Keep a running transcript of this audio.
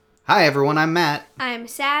Hi everyone, I'm Matt. I'm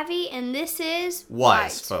Savvy, and this is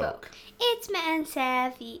Wise Folk. It's Matt and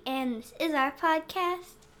Savvy, and this is our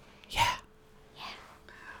podcast. Yeah.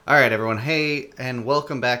 Alright everyone, hey, and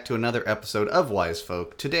welcome back to another episode of Wise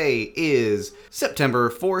Folk. Today is September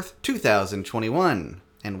 4th, 2021,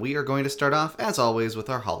 and we are going to start off, as always, with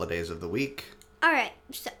our holidays of the week. Alright,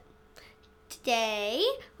 so today,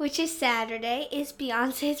 which is Saturday, is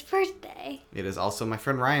Beyonce's birthday. It is also my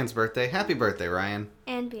friend Ryan's birthday. Happy birthday, Ryan.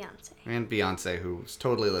 And Beyonce. And Beyonce, who's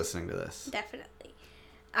totally listening to this. Definitely.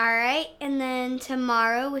 Alright, and then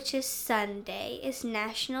tomorrow, which is Sunday, is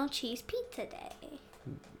National Cheese Pizza Day.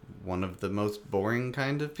 One of the most boring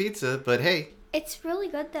kind of pizza, but hey. It's really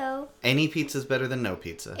good, though. Any pizza's better than no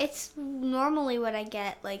pizza. It's normally what I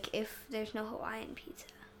get, like, if there's no Hawaiian pizza.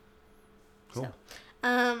 Cool.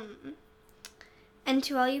 So, and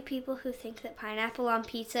to all you people who think that pineapple on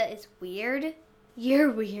pizza is weird,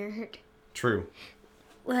 you're weird. True.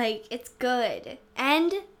 Like, it's good.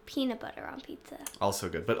 And peanut butter on pizza. Also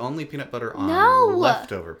good, but only peanut butter on No!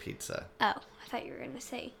 leftover pizza. Oh, I thought you were going to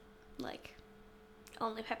say, like,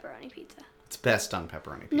 only pepperoni pizza. It's best on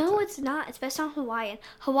pepperoni pizza. No, it's not. It's best on Hawaiian.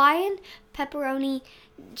 Hawaiian, pepperoni,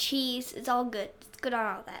 cheese, it's all good. It's good on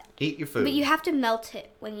all that. Eat your food. But you have to melt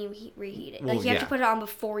it when you reheat it. Well, Like, you have yeah. to put it on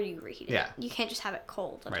before you reheat it. Yeah. You can't just have it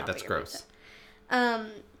cold on Right, top that's of your gross.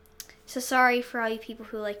 pizza. So sorry for all you people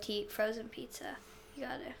who like to eat frozen pizza. You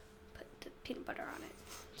gotta put the peanut butter on it.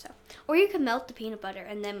 So, or you can melt the peanut butter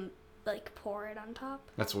and then, like, pour it on top.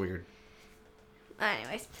 That's weird.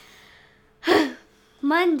 Anyways.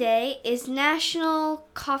 Monday is National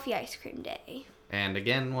Coffee Ice Cream Day. And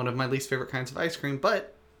again, one of my least favorite kinds of ice cream,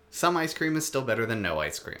 but some ice cream is still better than no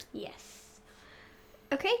ice cream. Yes.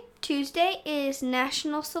 Okay, Tuesday is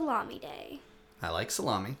National Salami Day. I like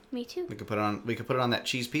salami. Me too. We could put it on that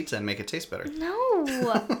cheese pizza and make it taste better. No.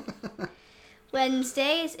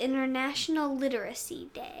 Wednesday is International Literacy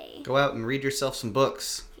Day. Go out and read yourself some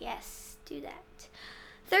books. Yes, do that.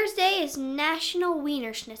 Thursday is National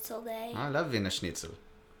Wiener Schnitzel Day. I love Wiener Schnitzel.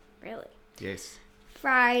 Really? Yes.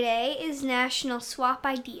 Friday is National Swap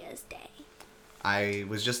Ideas Day. I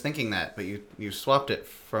was just thinking that, but you swapped it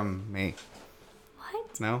from me.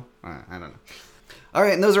 What? No? I don't know. All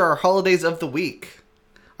right, and those are our holidays of the week.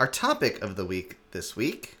 Our topic of the week this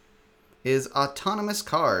week is autonomous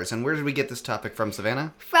cars. And where did we get this topic from,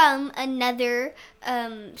 Savannah? From another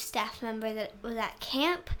staff member that was at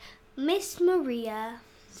camp, Miss Maria.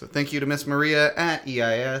 So thank you to Miss Maria at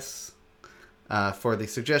EIS for the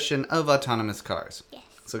suggestion of autonomous cars. Yes.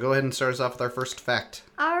 So go ahead and start us off with our first fact.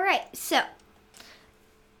 All right, so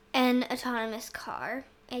an autonomous car,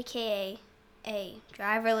 aka a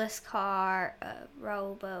driverless car, a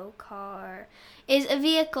robo car, is a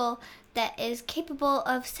vehicle that is capable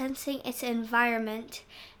of sensing its environment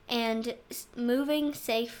and moving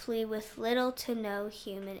safely with little to no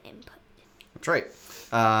human input. That's right.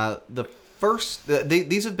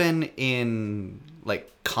 These have been in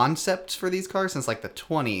like concepts for these cars since like the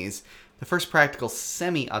 20s. The first practical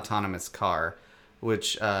semi-autonomous car,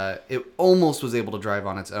 which it almost was able to drive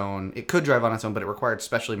on its own. It could drive on its own, but it required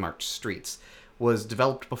specially marked streets. Was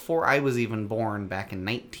developed before I was even born back in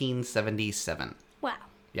 1977. Wow.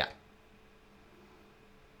 Yeah.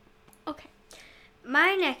 Okay.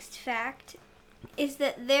 My next fact is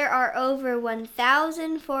that there are over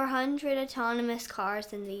 1,400 autonomous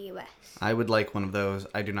cars in the U.S. I would like one of those.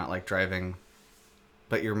 I do not like driving,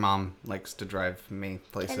 but your mom likes to drive me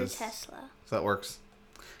places. Get a Tesla. So that works.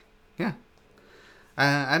 Yeah.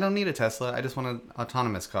 I don't need a Tesla. I just want an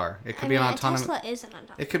autonomous car. It could be an autonomous. Tesla is an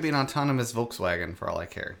autonomous. It could be an autonomous Volkswagen for all I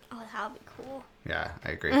care. Oh, that would be cool. Yeah, I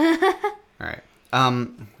agree. All right.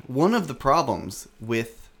 One of the problems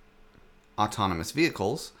with autonomous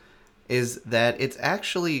vehicles is that it's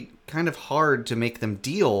actually kind of hard to make them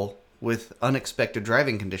deal with unexpected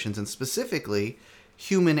driving conditions and specifically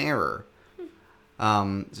human error.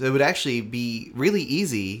 So it would actually be really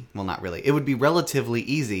easy. Well, not really. It would be relatively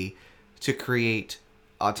easy to create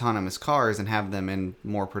autonomous cars and have them in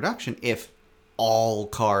more production if all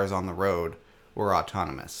cars on the road were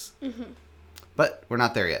autonomous. Mm-hmm. But we're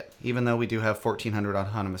not there yet, even though we do have 1,400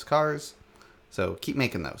 autonomous cars. So keep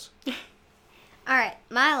making those. All right,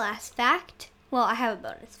 my last fact. Well, I have a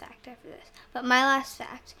bonus fact after this. But my last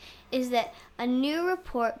fact is that a new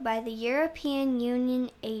report by the European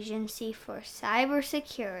Union Agency for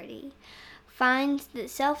Cybersecurity finds that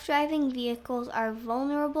self-driving vehicles are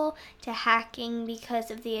vulnerable to hacking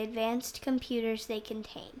because of the advanced computers they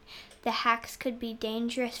contain. The hacks could be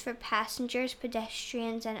dangerous for passengers,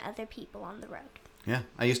 pedestrians, and other people on the road. Yeah,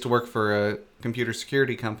 I used to work for a computer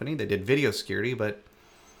security company. They did video security, but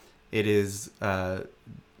it is a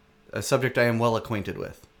subject I am well acquainted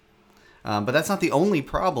with. But that's not the only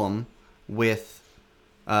problem with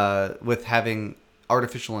having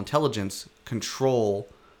artificial intelligence control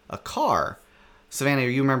a car. Savannah,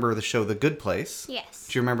 you remember the show The Good Place? Yes.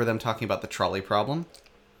 Do you remember them talking about the trolley problem?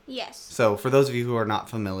 Yes. So, for those of you who are not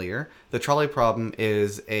familiar, the trolley problem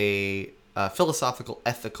is a philosophical,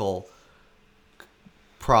 ethical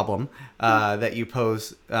problem that you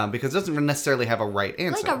pose because it doesn't necessarily have a right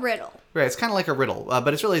answer. Like a riddle. Right, it's kind of like a riddle,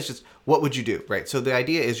 but it's just what would you do, right? So the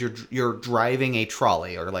idea is you're driving a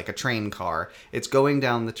trolley or like a train car. It's going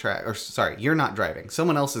down the track, or sorry, you're not driving.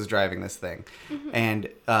 Someone else is driving this thing, and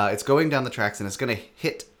it's going down the tracks, and it's going to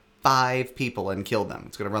hit 5 people and kill them.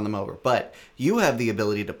 It's going to run them over. But you have the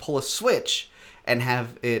ability to pull a switch and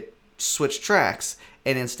have it switch tracks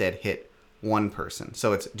and instead hit one person.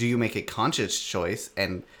 So it's, do you make a conscious choice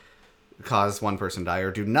and cause one person to die,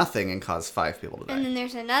 or do nothing and cause 5 people to die? And then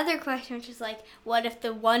there's another question, which is like, what if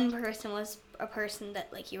the one person was a person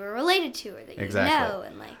that like you were related to or that you know,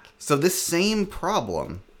 and like. So this same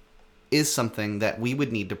problem is something that we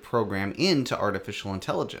would need to program into artificial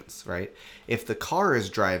intelligence, right? If the car is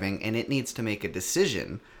driving and it needs to make a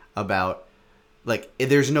decision about, like,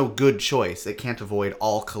 there's no good choice, it can't avoid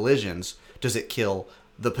all collisions. Does it kill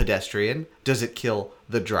the pedestrian? Does it kill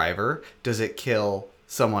the driver? Does it kill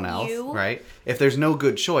someone else? You? Right? If there's no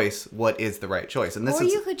good choice, what is the right choice? And this Or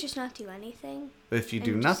is, you could just not do anything. if you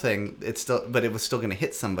do and nothing, it's still, but it was still going to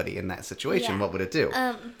hit somebody in that situation. Yeah. What would it do?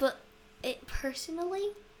 But it personally,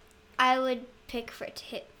 I would pick for it to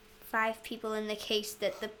hit 5 people in the case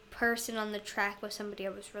that the person on the track was somebody I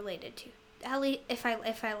was related to. At least if I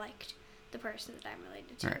liked the person that I'm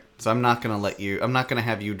related to. All right. So I'm not going to let you, I'm not going to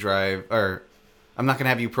have you drive, or I'm not going to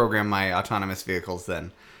have you program my autonomous vehicles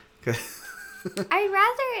then. I'd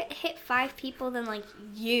rather hit 5 people than like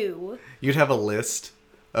you. You'd have a list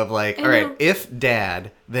of like, I all right, know. if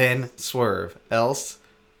dad, then swerve, else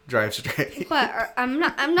drive straight. What? I'm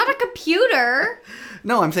not a computer.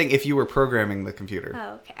 No, I'm saying if you were programming the computer.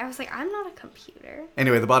 Oh, okay. I was like, I'm not a computer.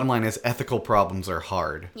 Anyway, the bottom line is ethical problems are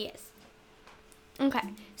hard. Yes. Okay.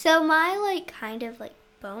 So my like kind of like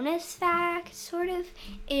bonus fact sort of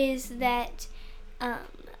is that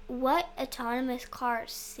what autonomous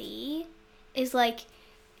cars see is like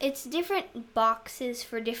it's different boxes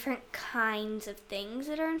for different kinds of things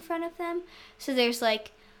that are in front of them. So there's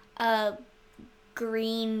like a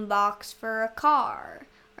green box for a car,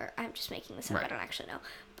 or I'm just making this up, Right. I don't actually know,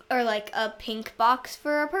 or like a pink box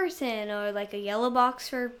for a person, or like a yellow box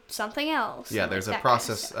for something else. Yeah, and, there's a like, that kind of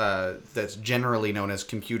process stuff. that's generally known as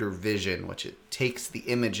computer vision, which it takes the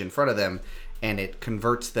image in front of them and it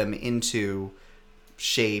converts them into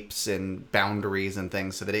shapes and boundaries and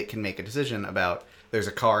things so that it can make a decision about there's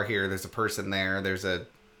a car here, there's a person there, there's a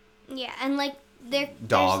Yeah, and like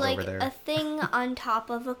dog there's like over there. a thing on top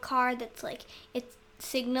of a car that's like it's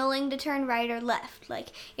signaling to turn right or left. Like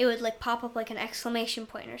it would like pop up like an exclamation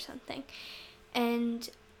point or something. And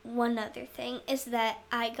one other thing is that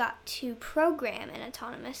I got to program an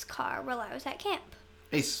autonomous car while I was at camp.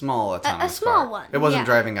 A small autonomous small car. one, It wasn't yeah.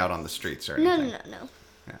 driving out on the streets or No, anything. no.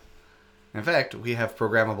 In fact, we have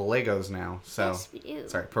programmable Legos now. So Yes, we do.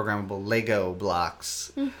 sorry, programmable Lego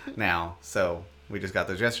blocks now. So we just got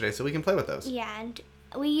those yesterday, so we can play with those. Yeah, and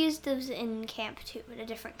we used those in camp too, but a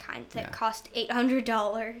different kind that Yeah. cost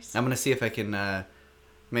 $800. I'm gonna see if I can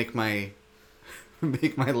make my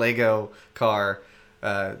make my Lego car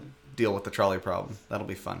deal with the trolley problem. That'll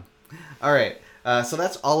be fun. All right. So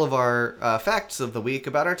that's all of our facts of the week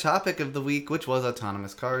about our topic of the week, which was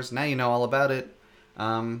autonomous cars. Now you know all about it,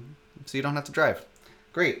 so you don't have to drive.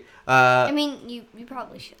 Great. I mean, you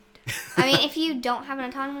probably should. I mean, if you don't have an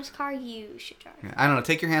autonomous car, you should drive. I don't know.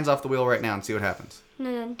 Take your hands off the wheel right now and see what happens.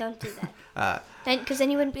 No, don't do that. Because then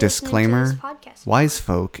you wouldn't be listening Disclaimer, to this podcast. Wise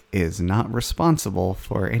Folk is not responsible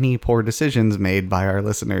for any poor decisions made by our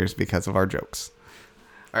listeners because of our jokes.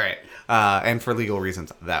 All right. And for legal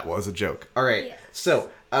reasons, that was a joke. All right. Yeah. So,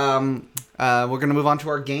 we're going to move on to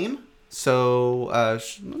our game. So,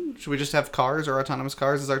 should we just have cars or autonomous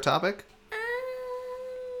cars as our topic?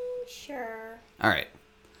 Sure. All right.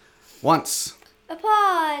 Once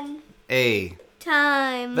Upon a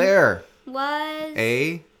time there was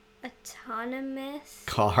a autonomous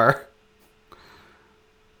car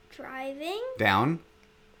driving down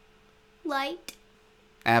light.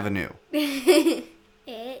 avenue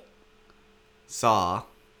It saw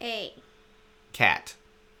a cat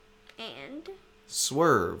and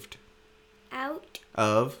swerved out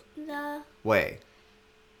of the way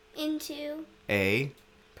into a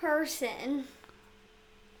person.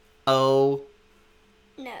 oh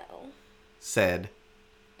No. said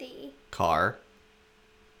The car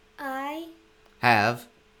I have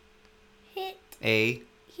hit a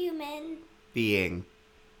human being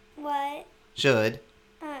what should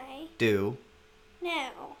I do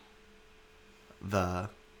now. the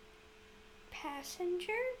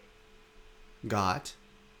Passenger got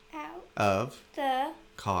out of the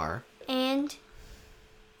car and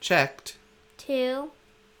checked to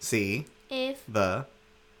see if the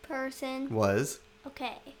person was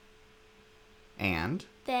okay. and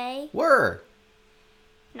They were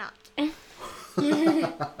not.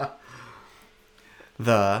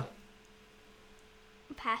 the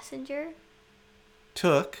Passenger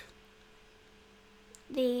took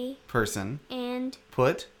the person and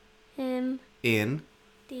put him in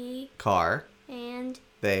the car and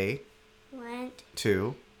they went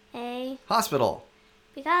to a hospital.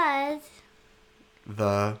 because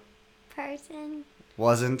The person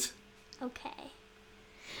wasn't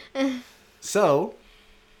okay. so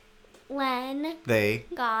When they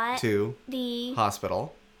got to the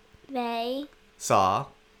hospital they saw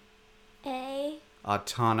a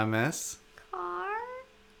autonomous car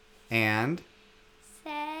and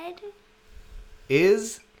said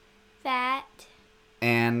is that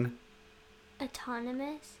an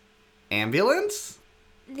autonomous ambulance.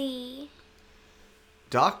 the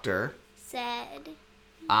Doctor, said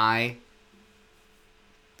I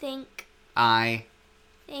think I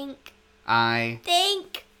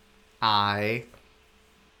think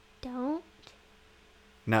don't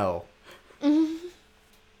know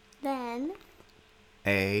then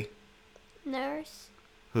a nurse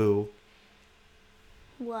who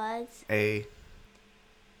was a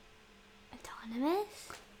autonomous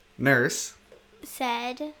nurse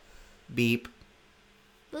said beep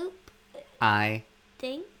boop I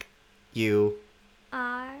think you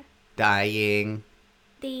are dying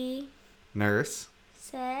the nurse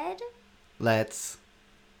said let's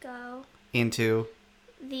go into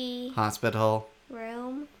the hospital.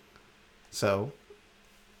 room So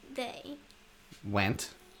they went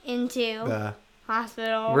into the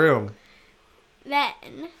hospital room.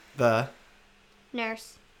 then The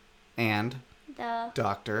nurse and the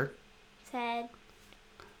doctor said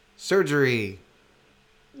surgery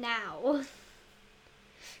now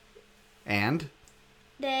and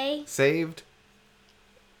they saved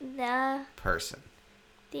the person.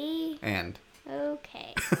 the And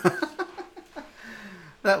okay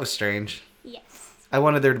that was strange. yes I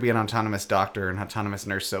wanted there to be an autonomous doctor and autonomous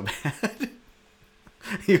nurse so bad.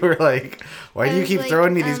 You were like, why do you keep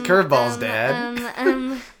throwing me these curveballs, Dad?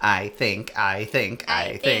 I think. I think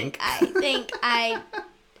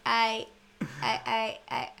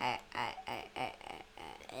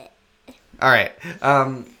All right.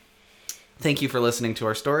 Thank you for listening to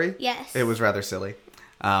our story. yes It was rather silly.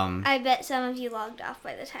 I bet some of you logged off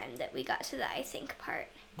by the time that we got to the I think part.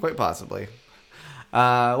 Quite possibly.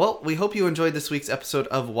 Well, we hope you enjoyed this week's episode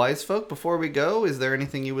of Wise Folk. Before we go, is there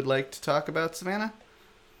anything you would like to talk about, Savannah?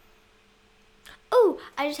 Oh,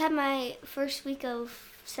 I just had my first week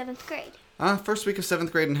of 7th grade. First week of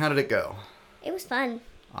 7th grade, and how did it go? It was fun.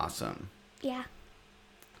 Awesome. Yeah.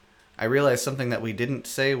 I realized something that we didn't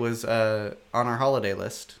say was on our holiday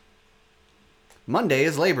list. Monday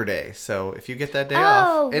is Labor Day, so if you get that day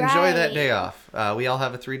off, enjoy that right. day off. We all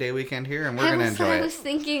have a 3-day weekend here, and we're going to enjoy I it. was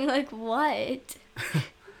thinking, like, what?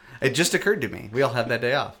 It just occurred to me. We all have that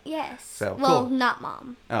day off. Yes. So, well, cool. not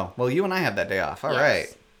Mom. Oh, well, you and I have that day off. All Yes.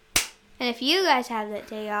 right. And if you guys have that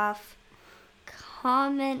day off,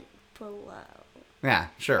 comment below. Yeah,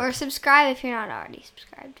 sure. Or subscribe if you're not already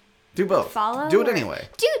subscribed. Do both. Follow. Do it or- anyway.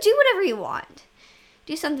 Do whatever you want.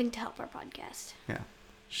 Do something to help our podcast. Yeah.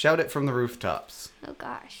 Shout it from the rooftops. Oh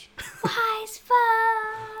gosh. Wise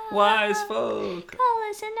folk. Wise folk. Go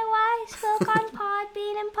listen to Wise Folk on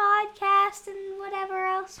Podbean and podcast and whatever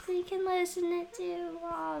else we can listen it to.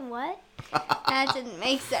 On what? That didn't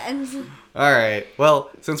make sense. All right. Well,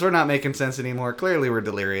 since we're not making sense anymore, clearly we're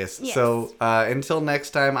delirious. Yes. So until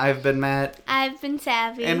next time, I've been Matt. I've been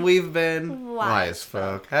Savvy. And we've been Wise Wise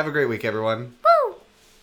Folk. Have a great week, everyone.